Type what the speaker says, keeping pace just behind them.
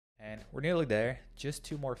And we're nearly there, just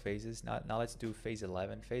 2 more phases. Now let's do phase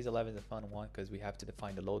 11. Phase 11 is a fun one because we have to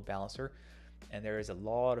define the load balancer, and there is a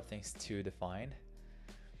lot of things to define,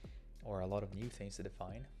 or a lot of new things to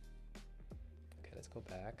define. Okay, let's go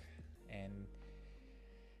back, and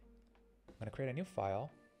I'm gonna create a new file,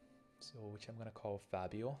 so which I'm gonna call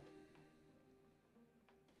Fabio.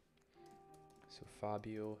 So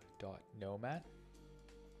Fabio.nomad.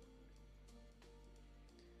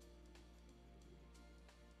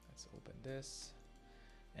 Let's open this,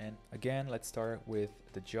 and again let's start with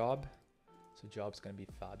the job. So job's gonna be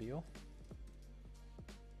Fabio.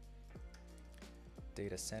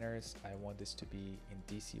 Data centers, I want this to be in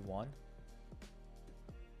DC1.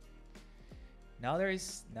 Now there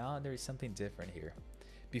is something different here.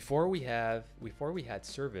 Before we had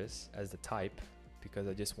service as the type, because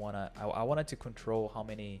I wanted to control how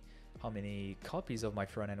many copies of my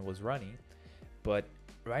front end was running. But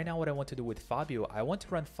right now what I want to do with Fabio, I want to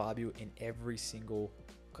run Fabio in every single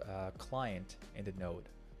client in the node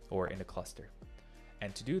or in the cluster.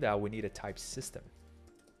 And to do that, we need a type system.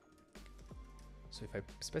 So if I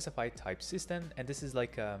specify type system, and this is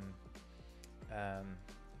like I'm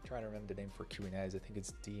trying to remember the name for Kubernetes. I think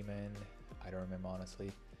it's daemon. I don't remember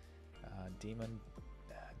honestly. Daemon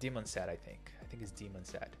set. I think it's daemon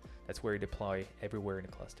set. That's where you deploy everywhere in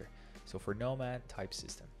the cluster. So for Nomad, type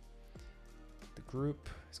system. The group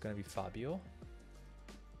is going to be Fabio,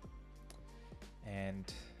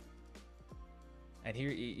 and here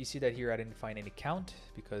you see that here I didn't find any count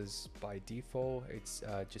because by default it's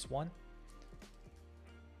just 1.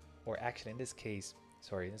 Or actually in this case,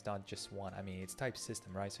 sorry, it's not just 1. I mean, it's type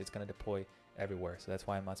system, right? So it's going to deploy everywhere. So that's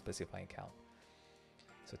why I'm not specifying count.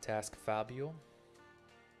 So task Fabio.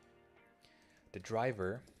 The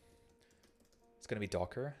driver, it's going to be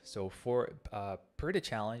Docker. So for per the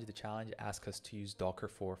challenge asks us to use Docker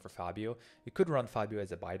for Fabio. You could run Fabio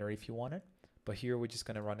as a binary if you wanted, but here we're just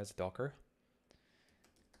going to run as Docker.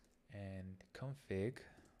 And config.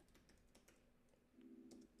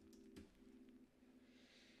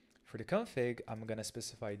 For the config, I'm going to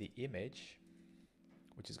specify the image,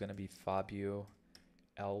 which is going to be Fabio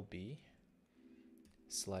LB/Fabio.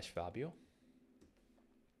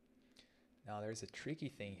 Now there's a tricky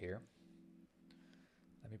thing here.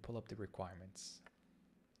 Let me pull up the requirements.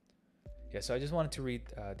 Yeah, so I just wanted to read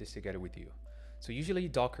this together with you. So usually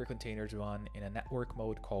Docker containers run in a network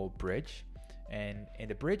mode called bridge. And in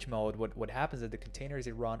the bridge mode, what happens is the containers,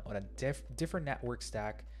 they run on a different network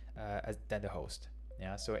stack than the host.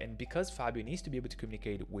 Yeah, so and because Fabio needs to be able to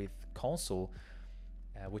communicate with Consul,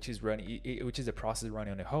 which is a process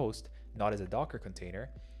running on a host, not as a Docker container,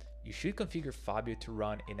 you should configure Fabio to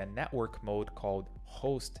run in a network mode called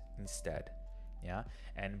host instead. Yeah,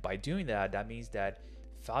 and by doing that, that means that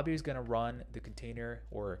Fabio is going to run the container,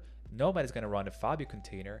 or Nomad is going to run the Fabio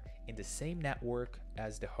container in the same network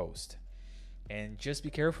as the host. And just be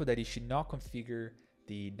careful that you should not configure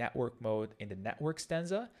the network mode in the network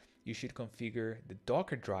stanza. You should configure the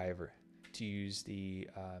Docker driver to use the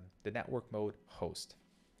network mode host.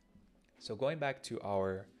 So going back to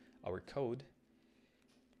our code,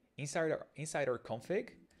 inside our config,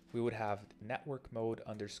 we would have network mode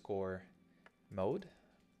 _ mode,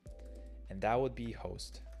 and that would be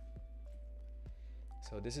host.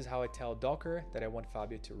 So this is how I tell Docker that I want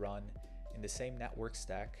Fabio to run in the same network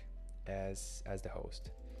stack as the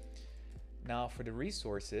host. Now for the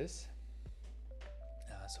resources,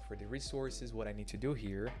 what I need to do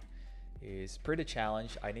here is, per the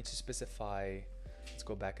challenge, I need to specify, let's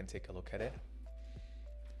go back and take a look at it.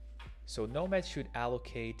 So Nomad should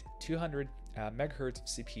allocate 200 megahertz of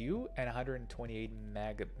CPU and 128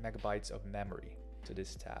 megabytes of memory to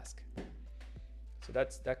this task. So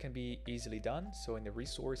that can be easily done. So in the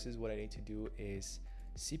resources, what I need to do is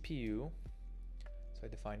CPU. So I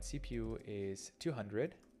define CPU is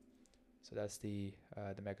 200. So that's the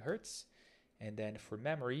megahertz. And then for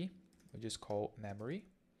memory, we just call memory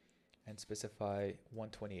and specify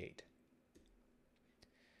 128.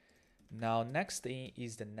 Now, next thing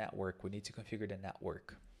is the network. We need to configure the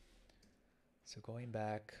network. So going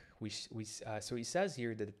back, so it says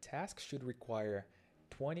here that the task should require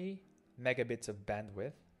 20 megabits of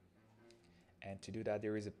bandwidth. And to do that,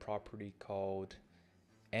 there is a property called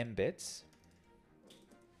mbits.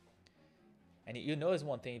 And you notice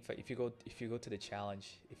one thing, if you go to the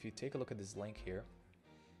challenge, if you take a look at this link here,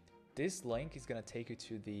 this link is gonna take you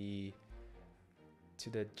to the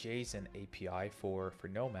JSON API for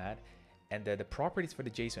Nomad, and the properties for the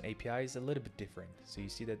JSON API is a little bit different. So you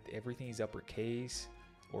see that everything is uppercase,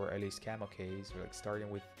 or at least camel case, or like starting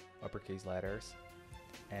with uppercase letters.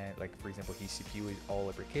 And like for example, his CPU is all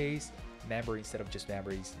uppercase. Memory, instead of just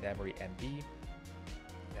memory, is memory MB.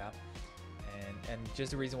 Yeah. And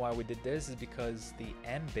just the reason why we did this is because the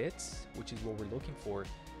M bits, which is what we're looking for,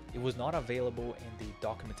 it was not available in the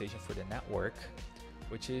documentation for the network,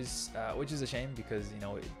 which is a shame, because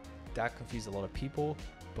that confused a lot of people.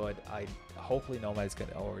 But hopefully Nomad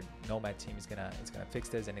team is gonna fix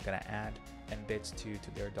this, and they're gonna add M bits to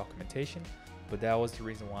their documentation. But that was the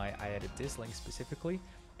reason why I added this link specifically.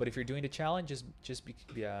 But if you're doing the challenge, just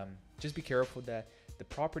be careful that the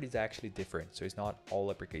property is actually different. So it's not all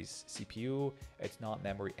uppercase CPU, it's not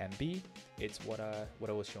memory MB, it's what I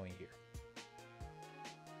was showing here.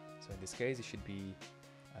 So in this case, it should be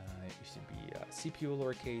CPU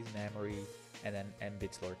lowercase, memory, and then M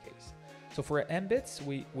bits lowercase. So for M bits,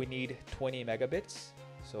 we need 20 megabits.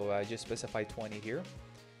 So I just specify 20 here.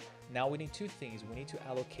 Now we need two things. We need to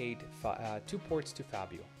allocate 2 ports to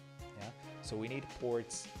Fabio. Yeah. So we need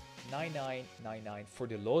ports 9999 for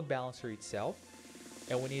the load balancer itself,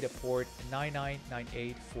 and we need a port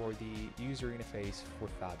 9998 for the user interface for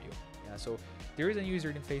Fabio. Yeah. So there is a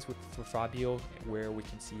user interface for Fabio where we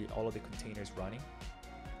can see all of the containers running.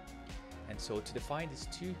 And so to define these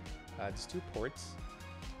two ports,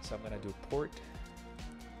 so I'm gonna do port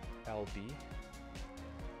LB.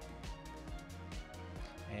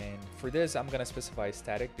 And for this, I'm gonna specify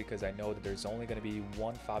static because I know that there's only gonna be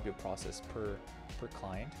one Fabio process per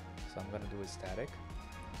client. So I'm gonna do a static.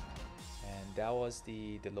 And that was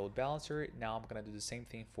the load balancer. Now I'm gonna do the same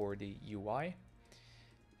thing for the UI.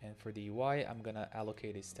 And for the UI, I'm gonna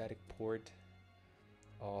allocate a static port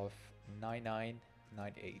of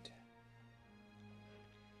 9998.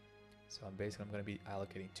 So I'm gonna be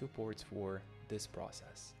allocating 2 ports for this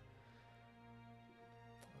process.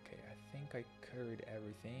 Okay, I think I covered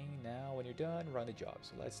everything. Now when you're done, run the job.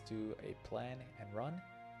 So let's do a plan and run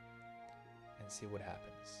and see what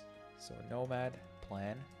happens. So nomad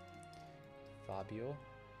plan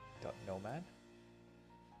Fabio.nomad.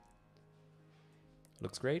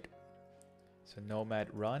 Looks great. So nomad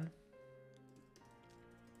run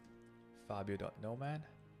Fabio.nomad.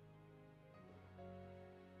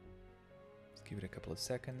 Let's give it a couple of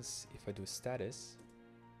seconds. If I do status,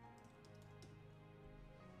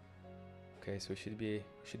 okay, so we should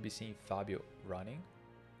be seeing Fabio running.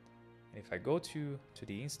 And if I go to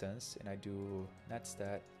the instance and I do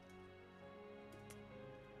netstat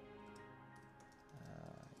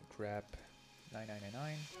grep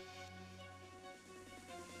 9999.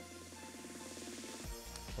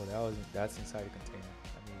 Oh, that's inside a container.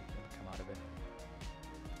 Let me come out of it.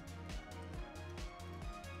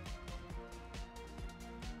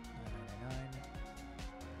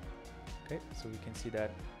 Okay, so we can see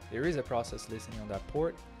that there is a process listening on that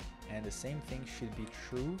port, and the same thing should be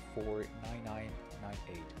true for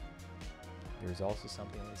 9998. There's also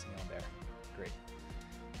something listening on there. Great.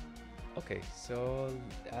 Okay, so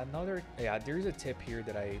there is a tip here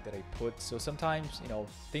that I put. So sometimes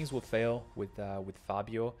things will fail with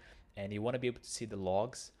Fabio, and you want to be able to see the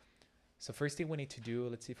logs. So first thing we need to do,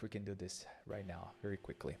 let's see if we can do this right now very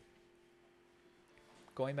quickly.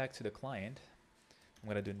 Going back to the client, I'm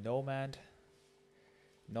gonna do nomad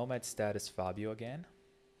status Fabio again,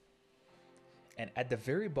 and at the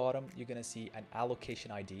very bottom you're gonna see an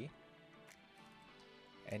allocation ID,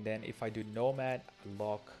 and then if I do nomad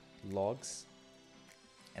logs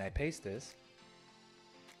and I paste this,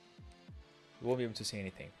 you won't be able to see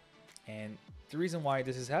anything. And the reason why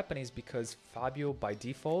this is happening is because Fabio by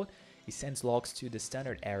default, he sends logs to the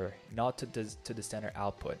standard error, not to the standard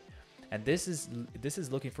output. And this is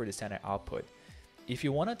looking for the standard output. If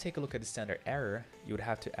you want to take a look at the standard error, you would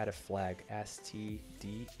have to add a flag stdee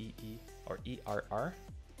or err,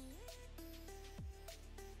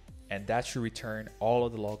 and that should return all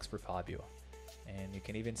of the logs for Fabio. And you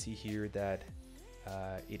can even see here that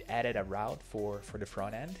it added a route for the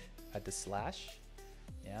front end at the slash.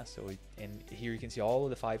 Yeah, so and here you can see all of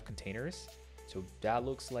the 5 containers. So that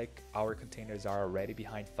looks like our containers are already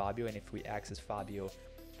behind Fabio, and if we access Fabio's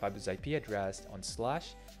IP address on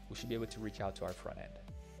slash, we should be able to reach out to our front end.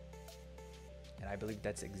 And I believe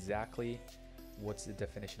that's exactly what the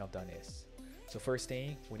definition of done is. So first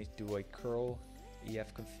thing, we need to do a curl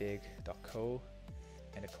efconfig.co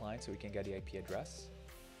and a client so we can get the IP address.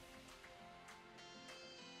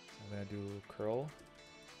 So I'm gonna do curl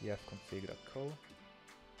efconfig.co.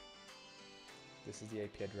 This is the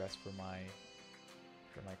IP address for my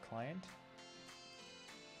client.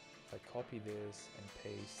 If I copy this and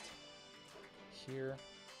paste here,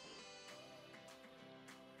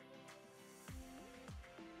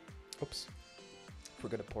 oops,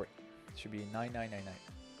 forgot a port. It should be 9999.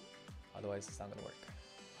 Otherwise, it's not gonna work.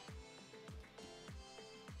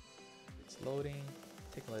 It's loading,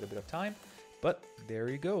 taking a little bit of time, but there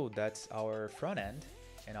you go. That's our front end.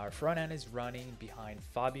 and our front end is running behind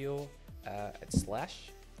Fabio at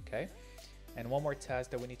slash, okay? And one more task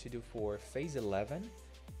that we need to do for phase 11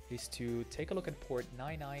 is to take a look at port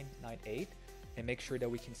 9998 and make sure that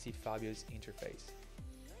we can see Fabio's interface.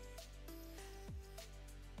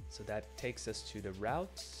 So that takes us to the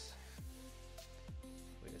routes.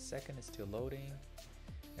 Wait a second, it's still loading.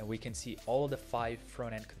 And we can see all the 5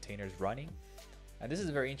 front-end containers running. And this is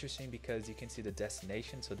very interesting because you can see the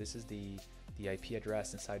destination. So this is the IP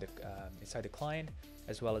address inside the client,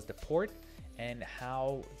 as well as the port, and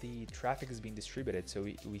how the traffic is being distributed. So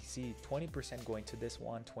we see 20% going to this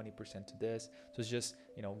one, 20% to this. So it's just,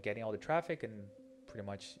 you know, getting all the traffic and pretty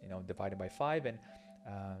much, you know, divided by 5 and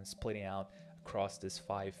splitting out across this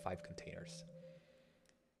five containers.